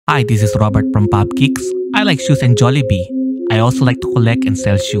Hi, this is Robert from PubKicks. I like shoes and Jollibee. I also like to collect and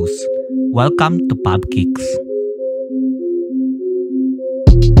sell shoes. Welcome to PubKicks.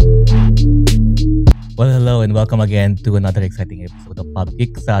 Well, hello and welcome again to another exciting episode of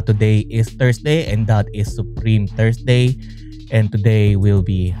PubKicks. Today is Thursday and that is Supreme Thursday. And today we'll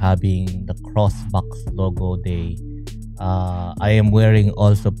be having the Crossbox logo day. I am wearing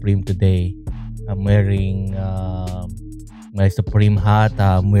all Supreme today. I'm wearing my Supreme hat.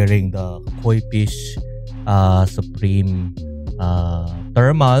 I'm wearing the Koi Fish Supreme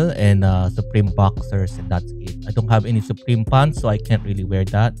thermal and Supreme boxers, and that's it. I don't have any Supreme pants, so I can't really wear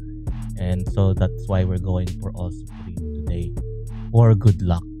that. And so that's why we're going for all Supreme today. For good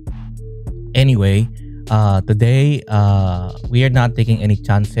luck. Anyway, today we are not taking any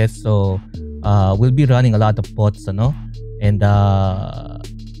chances, so we'll be running a lot of bots, and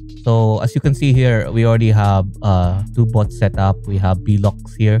so as you can see here, we already have two bots set up. We have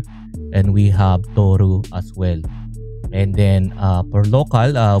Velox here and we have Tohru as well. And then for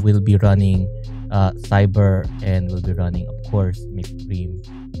local, we'll be running Cyber, and we'll be running, of course, Midstream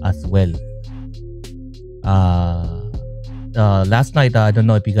as well. Last night, I don't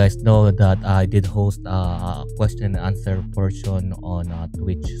know if you guys know that I did host a question and answer portion on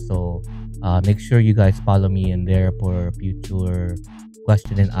Twitch. So make sure you guys follow me in there for future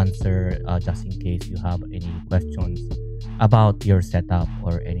question and answer, just in case you have any questions about your setup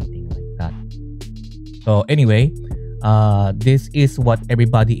or anything like that. So anyway, this is what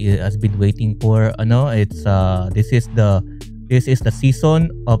everybody has been waiting for. It's this is the season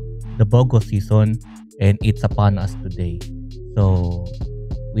of the BOGO season, and it's upon us today. So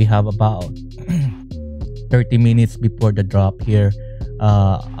we have about 30 minutes before the drop here.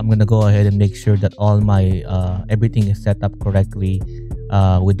 I'm gonna go ahead and make sure that all my everything is set up correctly,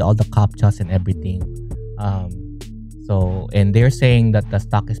 with all the captchas and everything. So, and they're saying that the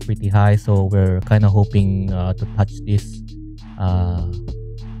stock is pretty high, so we're kind of hoping to touch this.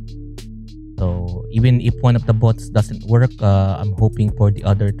 So even if one of the bots doesn't work, I'm hoping for the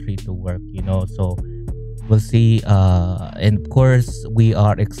other three to work. So we'll see. And of course, we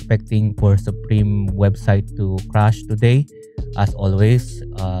are expecting for Supreme website to crash today, as always.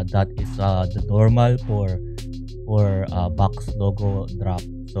 That is the normal for box logo drop.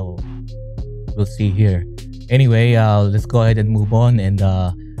 So we'll see here. Anyway, let's go ahead and move on, and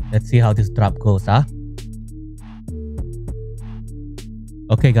let's see how this drop goes.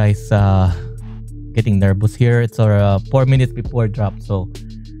 Okay, guys. Getting nervous here. It's 4 minutes before drop. So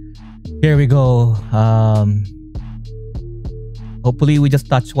here we go. Hopefully we just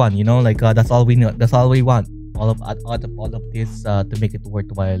touch one. That's all we know. That's all we want. All of this to make it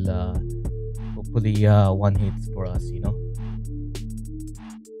worthwhile. Hopefully one hits for us.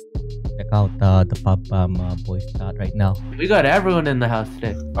 Check out the Pop voice chat right now. We got everyone in the house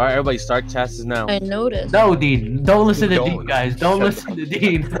today. All right, everybody, start tasks now. I noticed. No, Dean. Don't listen to Dean, guys. Don't listen to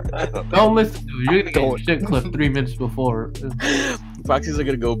Dean. Don't listen to him. You're gonna get your shit clipped 3 minutes before. Proxies are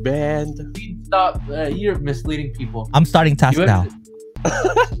gonna go banned. Dean, stop. You're misleading people. I'm starting task now.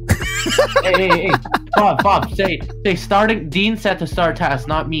 Hey. Bob, say starting. Dean said to start task,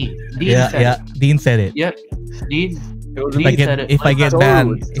 not me. Dean said it. Dean said it. Yep. Dean said it. If I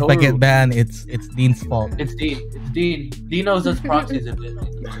get banned, it's Dean's fault. It's Dean. Dean knows us proxies a bit.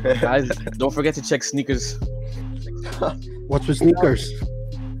 Guys, don't forget to check sneakers. What's with sneakers?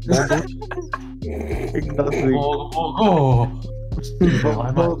 Go.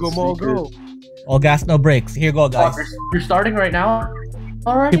 All gas, no brakes. Here go, guys. You're starting right now.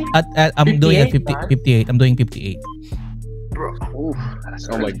 Alright. I'm doing a 58, 58. I'm doing 58. Bro. Oh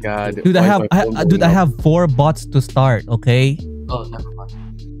my god. Dude, I have 4 bots to start. Okay. Oh, never mind.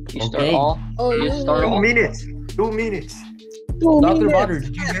 You start all? Oh, you start all? 2 minutes. 2 minutes. Dr. Butter,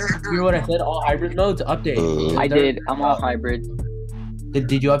 did you hear what I said? All hybrid modes update. I did. I'm all hybrid.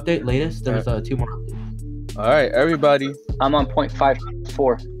 Did you update latest? There's 2 more updates. All right, everybody. I'm on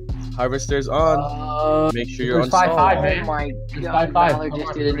 0.54. Harvesters on. Make sure you're on. 5.5, man. Oh my It's god, 5.5. Valor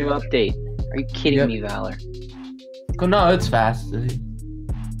just did a new update. Are you kidding me, Valor? No, it's fast.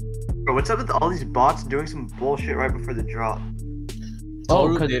 Bro, what's up with all these bots doing some bullshit right before the drop? Oh,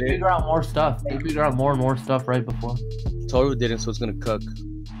 Tohru because they did it. figure out more stuff. They figure out more and more stuff right before. Tohru didn't, so it's gonna cook.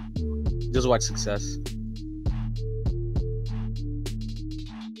 Just watch success.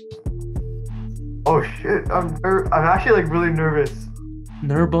 Oh shit, I'm actually like really nervous.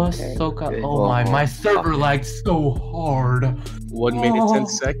 Nervous, Okay, so good. oh my server lagged so hard. 1 minute 10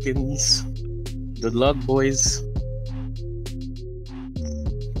 seconds. Good luck, boys.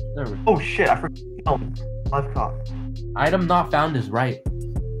 Nervous. Oh shit, I forgot. Live cock. Item not found is right.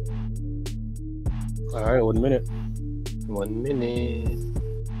 All right, 1 minute. 1 minute.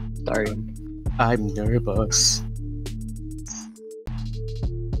 Starting. I'm nervous.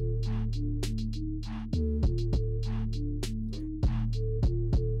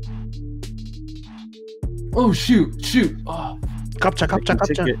 Oh shoot! Oh. Capture.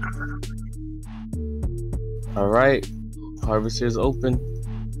 Alright. Harvester is open.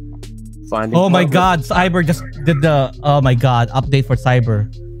 Finding Oh my progress. god, Cyber just did the update for Cyber.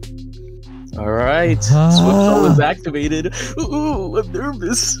 Alright. Swift Hole is activated. Ooh, I'm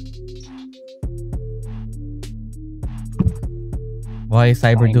nervous. Why is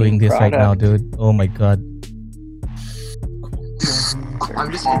Cyber Finding doing this right now, product. dude? Oh my god. I'm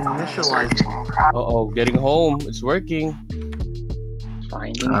just initializing. Uh-oh, getting home. It's working.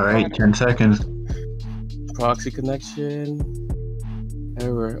 Finding. Alright, product. 10 seconds. Proxy connection.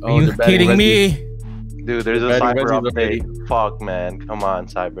 Error. Are you the battery kidding ready. me? Dude, there's a Ready, cyber ready, update. ready. Fuck, man. Come on,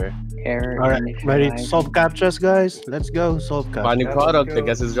 cyber. Error. Alright, ready to initializing. solve captures, guys? Let's go, solve captures. Finding Yeah, product. let's I go.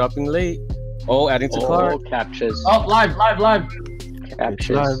 guess it's dropping late. Oh, adding to Oh, cart. captures. Oh, live. It's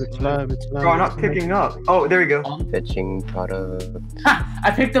Captures. live. Bro, I'm not picking up. Oh, there we go. Fetching product. Ha! I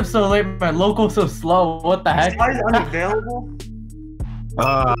picked up so late. My local's so slow. What the heck? Why is it unavailable?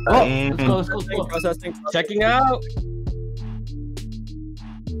 Oh, Man. let's go. Processing. Checking out.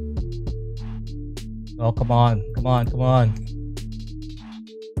 Oh, come on.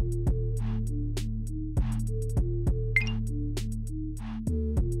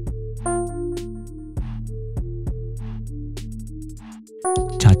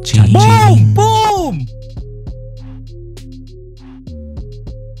 Cha-ching. Boom! Boom!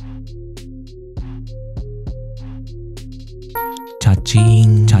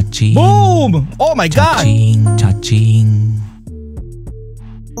 Cha-ching. Cha-ching. Boom! Oh my god! Cha-ching. Cha-ching.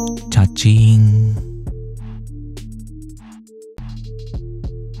 Cha-ching.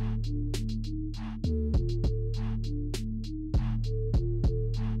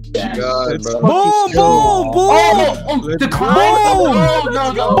 God, bro. Boom! Boom! Boom! Oh, decline. Boom! No.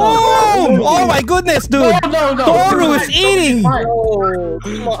 Boom! Oh my goodness, dude! No. Tohru is eating!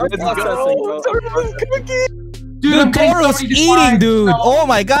 Dude, Dude, I'm getting Tohru's so many eating, declines. dude! No. Oh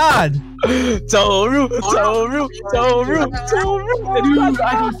my god! Tohru. Dude,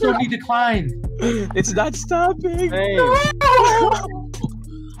 I got so many declines. It's not stopping.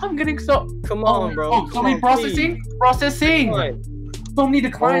 I'm getting so. Come Oh, so many processing. So many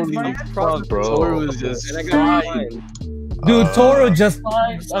declines, Holy man. fuck, bro. Tohru is just frying. Dude, Tohru just...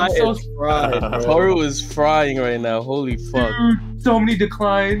 Declines. I'm so. Tohru is frying right now. Holy fuck. So many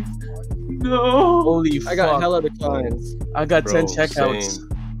declines. No. Holy fuck. I got hella declines. I got 10 Bro, checkouts. same.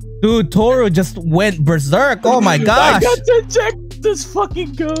 Dude, Tohru just went berserk! Oh my I gosh! got 10 check. Let's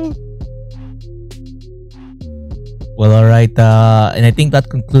fucking go. Well, alright, and I think that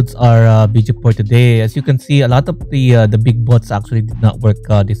concludes our video for today. As you can see, a lot of the big bots actually did not work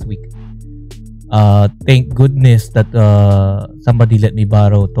this week. Thank goodness that somebody let me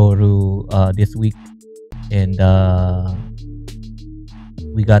borrow Tohru this week, and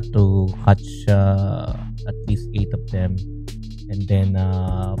we got to catch at least 8 of them. And then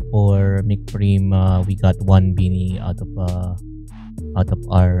for McPream, we got 1 beanie out of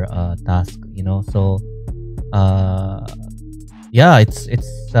our task, you know. So yeah, it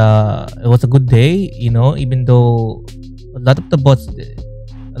was a good day, you know, even though a lot of the bots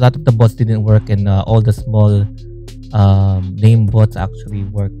didn't work, and all the small name bots actually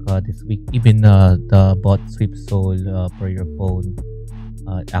work this week. Even the bot Sweep Soul for your phone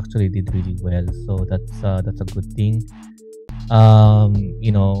actually did really well, so that's a good thing.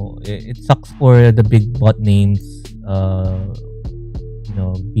 You know, it sucks for the big bot names, you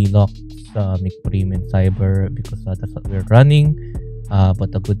know, Velox, McPream, and Cyber, because that's what we're running.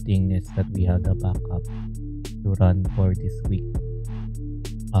 But the good thing is that we have the backup to run for this week.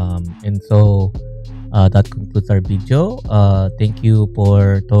 And so that concludes our video. Thank you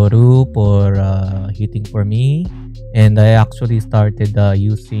for Tohru for hitting for me, and I actually started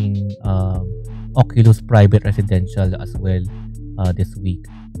using Oculus Private Residential as well this week,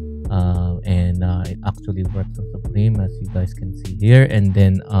 and it actually works on Supreme, as you guys can see here. And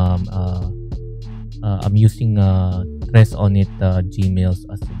then I'm using Tres on it Gmails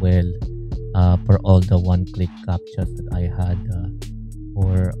as well for all the one-click captchas that I had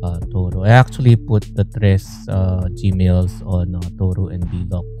for Tohru. I actually put the Tres Gmails on Tohru and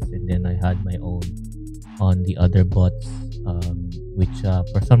Velox, and then I had my own on the other bots, which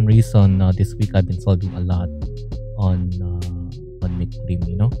for some reason this week I've been solving a lot on McPream,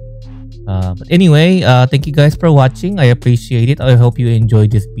 you know. But anyway, thank you guys for watching. I appreciate it. I hope you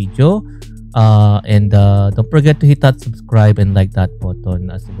enjoyed this video. And don't forget to hit that subscribe and like that button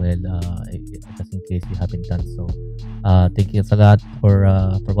as well, just in case you haven't done so. Thank you sa lahat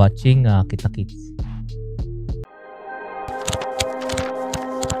for watching. Kita-kits.